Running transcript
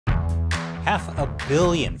500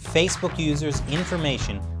 million Facebook users'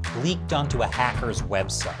 information leaked onto a hacker's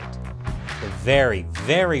website. The very,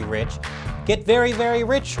 very rich get very, very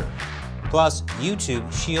richer. Plus,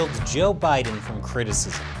 YouTube shields Joe Biden from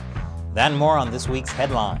criticism. That and more on this week's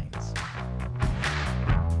headlines.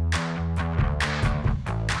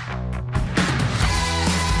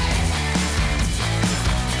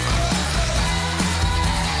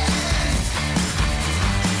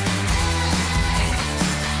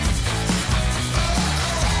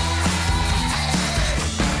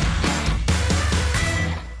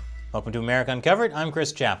 Welcome to America Uncovered. I'm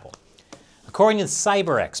Chris Chappell. According to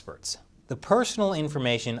cyber experts, the personal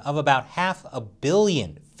information of about 500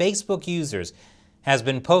 million Facebook users has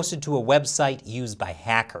been posted to a website used by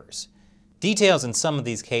hackers. Details in some of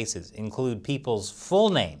these cases include people's full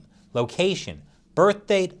name, location, birth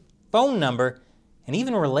date, phone number, and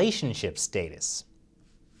even relationship status.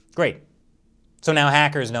 Great. So now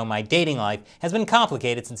hackers know my dating life has been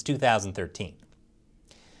complicated since 2013.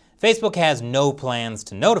 Facebook has no plans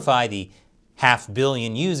to notify the 500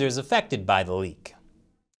 million users affected by the leak.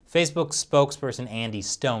 Facebook spokesperson Andy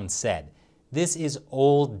Stone said, "This is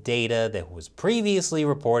old data that was previously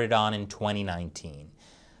reported on in 2019.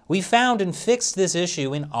 We found and fixed this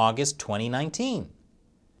issue in August 2019.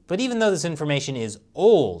 But even though this information is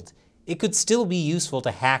old, it could still be useful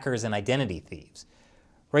to hackers and identity thieves."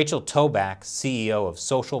 Rachel Toback, CEO of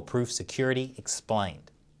Social Proof Security,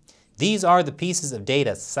 explained, "These are the pieces of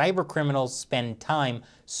data cybercriminals spend time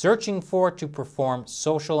searching for to perform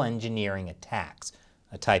social engineering attacks,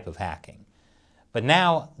 a type of hacking. But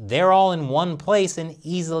now they're all in one place and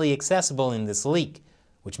easily accessible in this leak,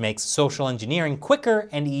 which makes social engineering quicker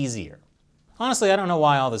and easier." Honestly, I don't know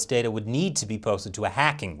why all this data would need to be posted to a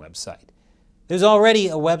hacking website. There's already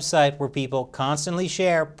a website where people constantly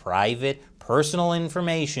share private, personal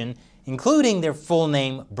information, including their full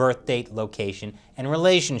name, birth date, location, and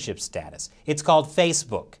relationship status. It's called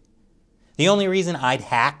Facebook. The only reason I'd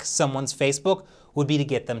hack someone's Facebook would be to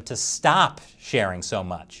get them to stop sharing so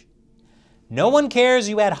much. No one cares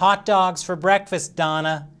you had hot dogs for breakfast,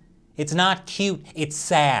 Donna. It's not cute, it's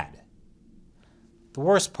sad. The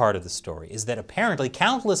worst part of the story is that apparently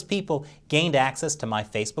countless people gained access to my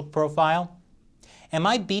Facebook profile, and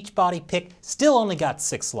my Beachbody pic still only got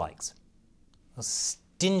 6 likes. Those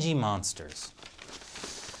stingy monsters.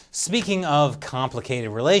 Speaking of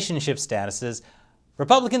complicated relationship statuses,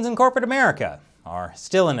 Republicans in corporate America are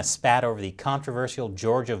still in a spat over the controversial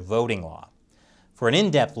Georgia voting law. For an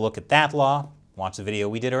in-depth look at that law, watch the video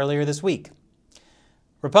we did earlier this week.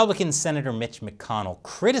 Republican Senator Mitch McConnell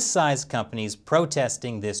criticized companies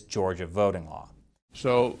protesting this Georgia voting law.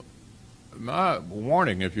 So my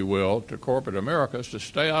warning, if you will, to corporate America is to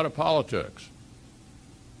stay out of politics.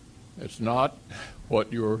 It's not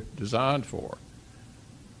what you're designed for.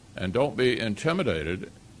 And don't be intimidated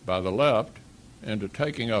by the left into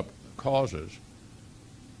taking up causes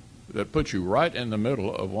that put you right in the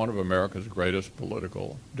middle of one of America's greatest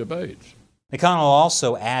political debates. McConnell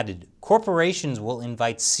also added, corporations will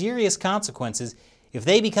invite serious consequences if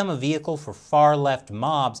they become a vehicle for far-left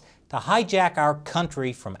mobs to hijack our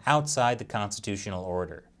country from outside the constitutional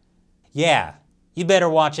order. Yeah, you better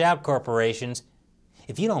watch out, corporations.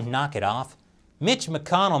 If you don't knock it off, Mitch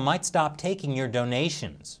McConnell might stop taking your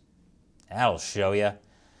donations. That'll show you.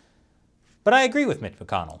 But I agree with Mitch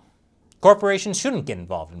McConnell. Corporations shouldn't get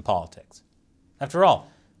involved in politics. After all,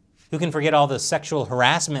 who can forget all the sexual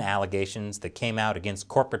harassment allegations that came out against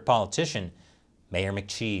corporate politician Mayor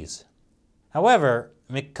McCheese? However,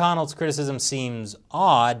 McConnell's criticism seems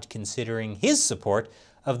odd considering his support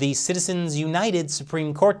of the Citizens United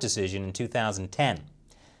Supreme Court decision in 2010.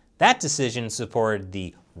 That decision supported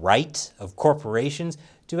the right of corporations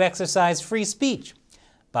to exercise free speech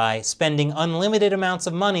by spending unlimited amounts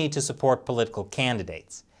of money to support political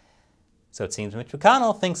candidates. So it seems Mitch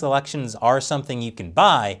McConnell thinks elections are something you can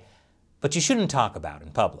buy, but you shouldn't talk about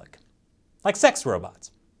in public. Like sex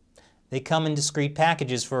robots. They come in discreet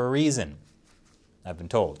packages for a reason, I've been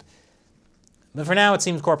told. But for now, it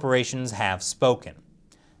seems corporations have spoken.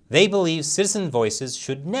 They believe citizen voices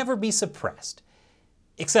should never be suppressed,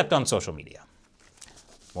 except on social media.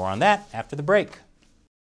 More on that after the break.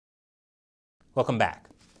 Welcome back.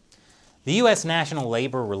 The U.S. National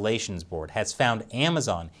Labor Relations Board has found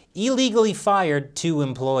Amazon illegally fired 2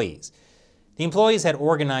 employees. The employees had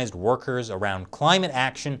organized workers around climate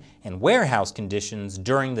action and warehouse conditions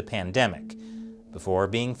during the pandemic, before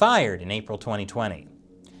being fired in April 2020.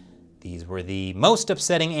 These were the most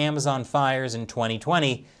upsetting Amazon fires in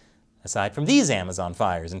 2020, aside from these Amazon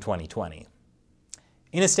fires in 2020.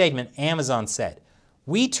 In a statement, Amazon said,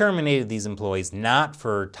 We terminated these employees not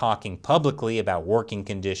for talking publicly about working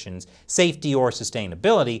conditions, safety, or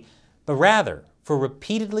sustainability, but rather for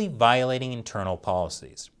repeatedly violating internal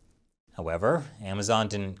policies. However, Amazon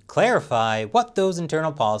didn't clarify what those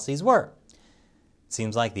internal policies were. It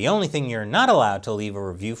seems like the only thing you're not allowed to leave a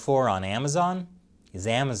review for on Amazon is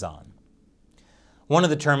Amazon. One of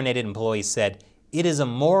the terminated employees said, "It is a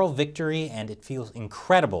moral victory and it feels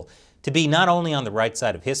incredible to be not only on the right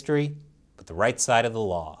side of history, but the right side of the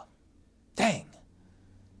law." Dang!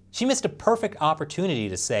 She missed a perfect opportunity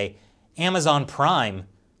to say Amazon Prime,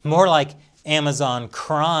 more like Amazon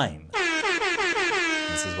Crime.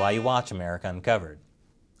 This is why you watch America Uncovered.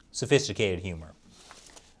 Sophisticated humor.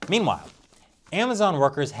 Meanwhile, Amazon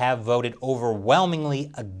workers have voted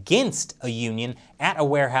overwhelmingly against a union at a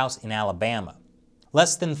warehouse in Alabama.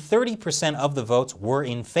 Less than 30% of the votes were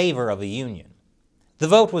in favor of a union. The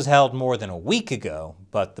vote was held more than a week ago,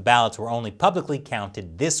 but the ballots were only publicly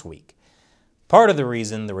counted this week. Part of the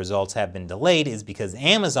reason the results have been delayed is because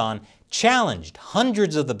Amazon challenged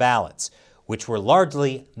hundreds of the ballots, which were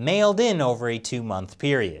largely mailed in over a 2-month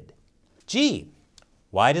period. Gee,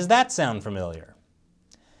 why does that sound familiar?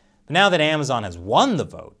 But now that Amazon has won the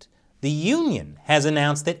vote, the union has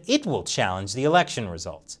announced that it will challenge the election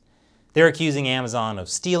results. They're accusing Amazon of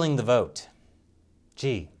stealing the vote.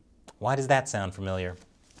 Gee, why does that sound familiar?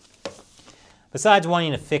 Besides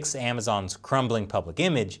wanting to fix Amazon's crumbling public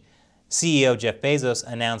image, CEO Jeff Bezos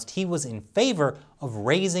announced he was in favor of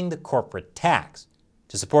raising the corporate tax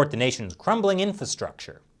to support the nation's crumbling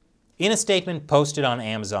infrastructure. In a statement posted on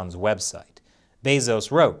Amazon's website,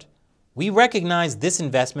 Bezos wrote, "We recognize this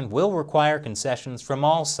investment will require concessions from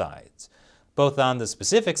all sides, both on the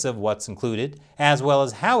specifics of what's included as well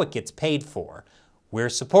as how it gets paid for. We're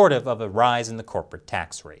supportive of a rise in the corporate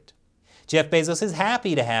tax rate." Jeff Bezos is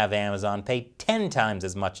happy to have Amazon pay 10 times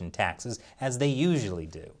as much in taxes as they usually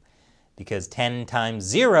do, because 10 times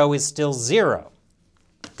 0 is still 0.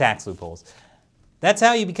 Tax loopholes. That's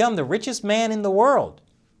how you become the richest man in the world,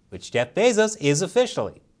 which Jeff Bezos is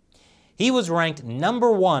officially. He was ranked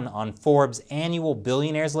 #1 on Forbes' annual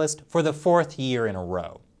billionaires list for the 4th year in a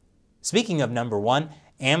row. Speaking of #1,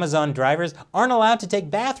 Amazon drivers aren't allowed to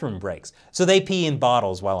take bathroom breaks, so they pee in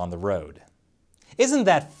bottles while on the road. Isn't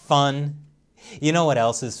that fun? You know what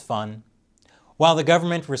else is fun? While the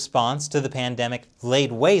government response to the pandemic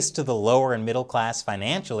laid waste to the lower and middle class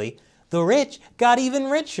financially, the rich got even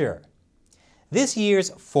richer. This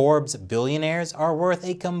year's Forbes billionaires are worth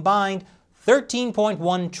a combined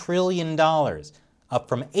 $13.1 trillion, up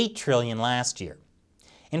from $8 trillion last year.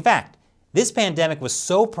 In fact, this pandemic was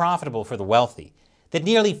so profitable for the wealthy that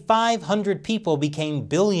nearly 500 people became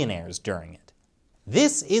billionaires during it.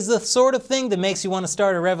 This is the sort of thing that makes you want to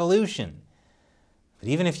start a revolution. But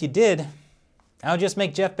even if you did, that would just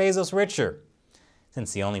make Jeff Bezos richer,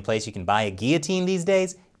 since the only place you can buy a guillotine these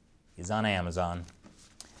days is on Amazon.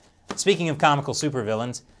 Speaking of comical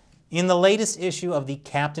supervillains, in the latest issue of the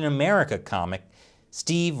Captain America comic,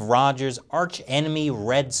 Steve Rogers' arch-enemy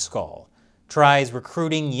Red Skull tries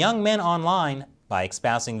recruiting young men online by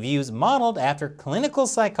espousing views modeled after clinical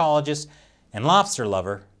psychologist and lobster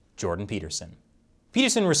lover Jordan Peterson.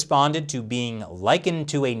 Peterson responded to being likened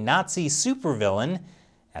to a Nazi supervillain,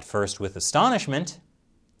 at first with astonishment,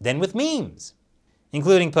 then with memes,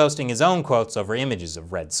 including posting his own quotes over images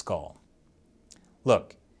of Red Skull.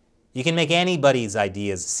 Look, you can make anybody's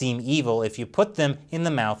ideas seem evil if you put them in the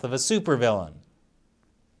mouth of a supervillain.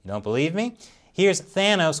 You don't believe me? Here's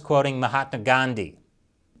Thanos quoting Mahatma Gandhi.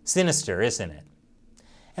 Sinister, isn't it?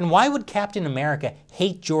 And why would Captain America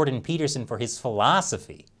hate Jordan Peterson for his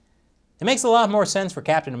philosophy? It makes a lot more sense for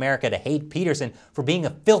Captain America to hate Peterson for being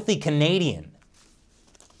a filthy Canadian.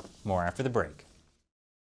 More after the break.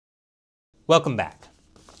 Welcome back.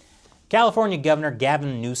 California Governor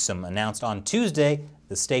Gavin Newsom announced on Tuesday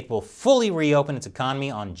the state will fully reopen its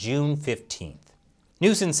economy on June 15th.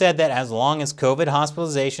 Newsom said that as long as COVID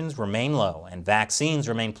hospitalizations remain low and vaccines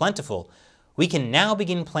remain plentiful, we can now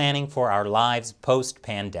begin planning for our lives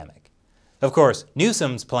post-pandemic. Of course,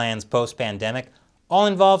 Newsom's plans post-pandemic all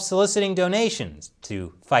involve soliciting donations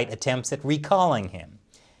to fight attempts at recalling him.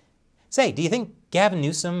 Say, do you think Gavin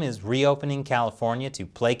Newsom is reopening California to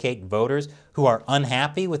placate voters who are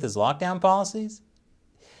unhappy with his lockdown policies?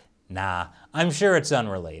 Nah, I'm sure it's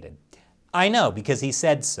unrelated. I know because he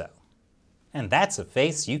said so. And that's a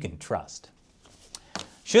face you can trust.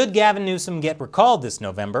 Should Gavin Newsom get recalled this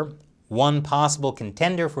November, one possible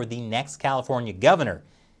contender for the next California governor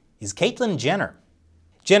is Caitlyn Jenner.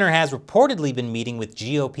 Jenner has reportedly been meeting with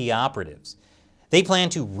GOP operatives. They plan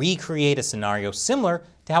to recreate a scenario similar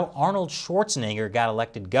to how Arnold Schwarzenegger got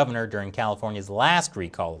elected governor during California's last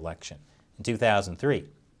recall election in 2003.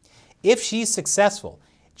 If she's successful,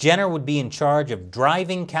 Jenner would be in charge of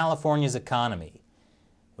driving California's economy,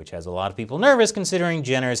 which has a lot of people nervous considering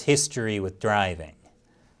Jenner's history with driving.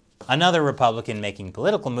 Another Republican making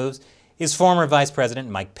political moves is former Vice President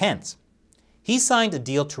Mike Pence. He signed a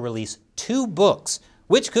deal to release 2 books,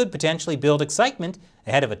 which could potentially build excitement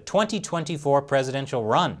ahead of a 2024 presidential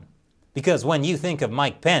run. Because when you think of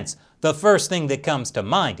Mike Pence, the first thing that comes to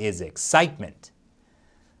mind is excitement.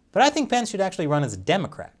 But I think Pence should actually run as a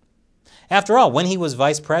Democrat. After all, when he was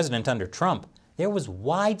vice president under Trump, there was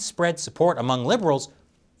widespread support among liberals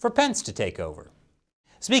for Pence to take over.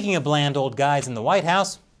 Speaking of bland old guys in the White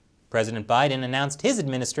House, President Biden announced his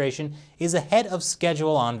administration is ahead of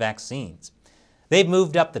schedule on vaccines. They've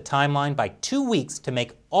moved up the timeline by 2 weeks to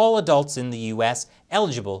make all adults in the U.S.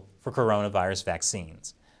 eligible for coronavirus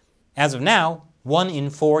vaccines. As of now, 1 in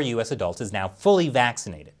 4 U.S. adults is now fully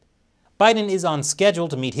vaccinated. Biden is on schedule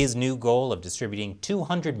to meet his new goal of distributing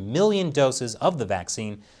 200 million doses of the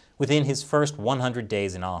vaccine within his first 100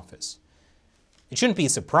 days in office. It shouldn't be a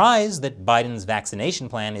surprise that Biden's vaccination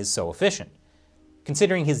plan is so efficient.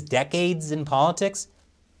 Considering his decades in politics,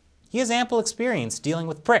 he has ample experience dealing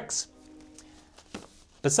with pricks.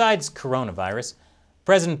 Besides coronavirus,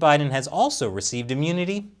 President Biden has also received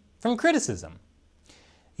immunity from criticism.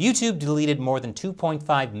 YouTube deleted more than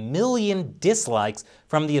 2.5 million dislikes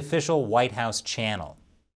from the official White House channel.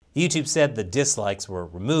 YouTube said the dislikes were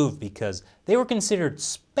removed because they were considered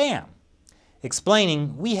spam,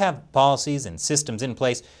 explaining, "We have policies and systems in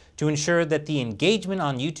place to ensure that the engagement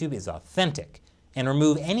on YouTube is authentic and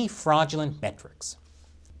remove any fraudulent metrics."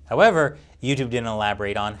 However, YouTube didn't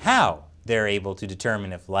elaborate on how they're able to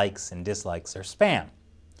determine if likes and dislikes are spam.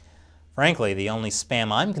 Frankly, the only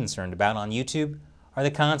spam I'm concerned about on YouTube are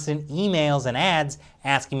the constant emails and ads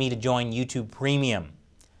asking me to join YouTube Premium.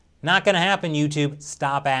 Not gonna happen, YouTube.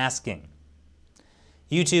 Stop asking.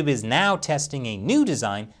 YouTube is now testing a new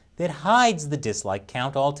design that hides the dislike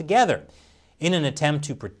count altogether in an attempt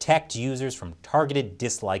to protect users from targeted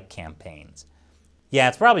dislike campaigns. Yeah,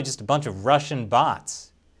 it's probably just a bunch of Russian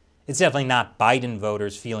bots. It's definitely not Biden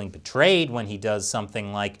voters feeling betrayed when he does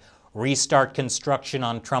something like restart construction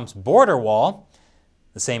on Trump's border wall,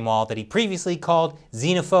 the same wall that he previously called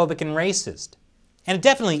xenophobic and racist. And it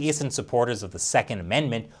definitely isn't supporters of the Second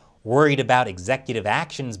Amendment worried about executive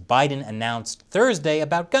actions Biden announced Thursday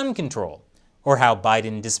about gun control, or how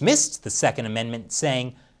Biden dismissed the Second Amendment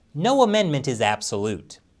saying, "No amendment is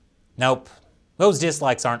absolute." Nope, those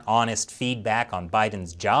dislikes aren't honest feedback on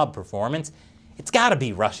Biden's job performance. It's gotta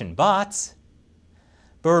be Russian bots.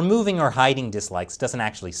 But removing or hiding dislikes doesn't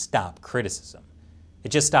actually stop criticism. It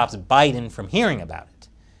just stops Biden from hearing about it.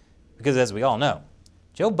 Because as we all know,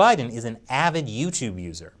 Joe Biden is an avid YouTube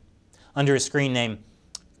user under his screen name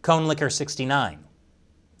ConeLicker69.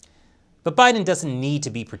 But Biden doesn't need to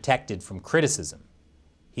be protected from criticism.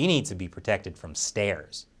 He needs to be protected from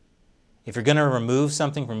stares. If you're going to remove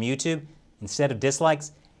something from YouTube, instead of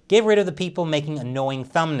dislikes, get rid of the people making annoying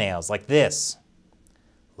thumbnails like this.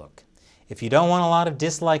 Look, if you don't want a lot of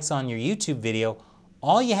dislikes on your YouTube video,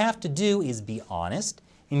 all you have to do is be honest,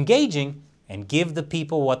 engaging, and give the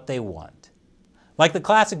people what they want. Like the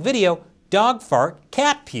classic video, Dog Fart,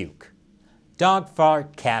 Cat Puke. Dog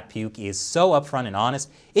Fart, Cat Puke is so upfront and honest,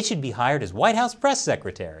 it should be hired as White House press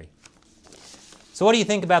secretary. So what do you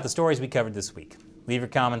think about the stories we covered this week? Leave your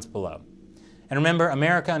comments below. And remember,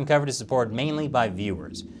 America Uncovered is supported mainly by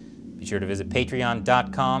viewers. Be sure to visit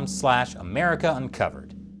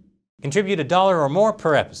patreon.com/AmericaUncovered. Contribute $1 or more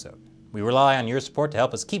per episode. We rely on your support to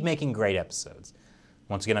help us keep making great episodes.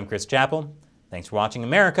 Once again, I'm Chris Chappell. Thanks for watching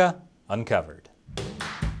America Uncovered.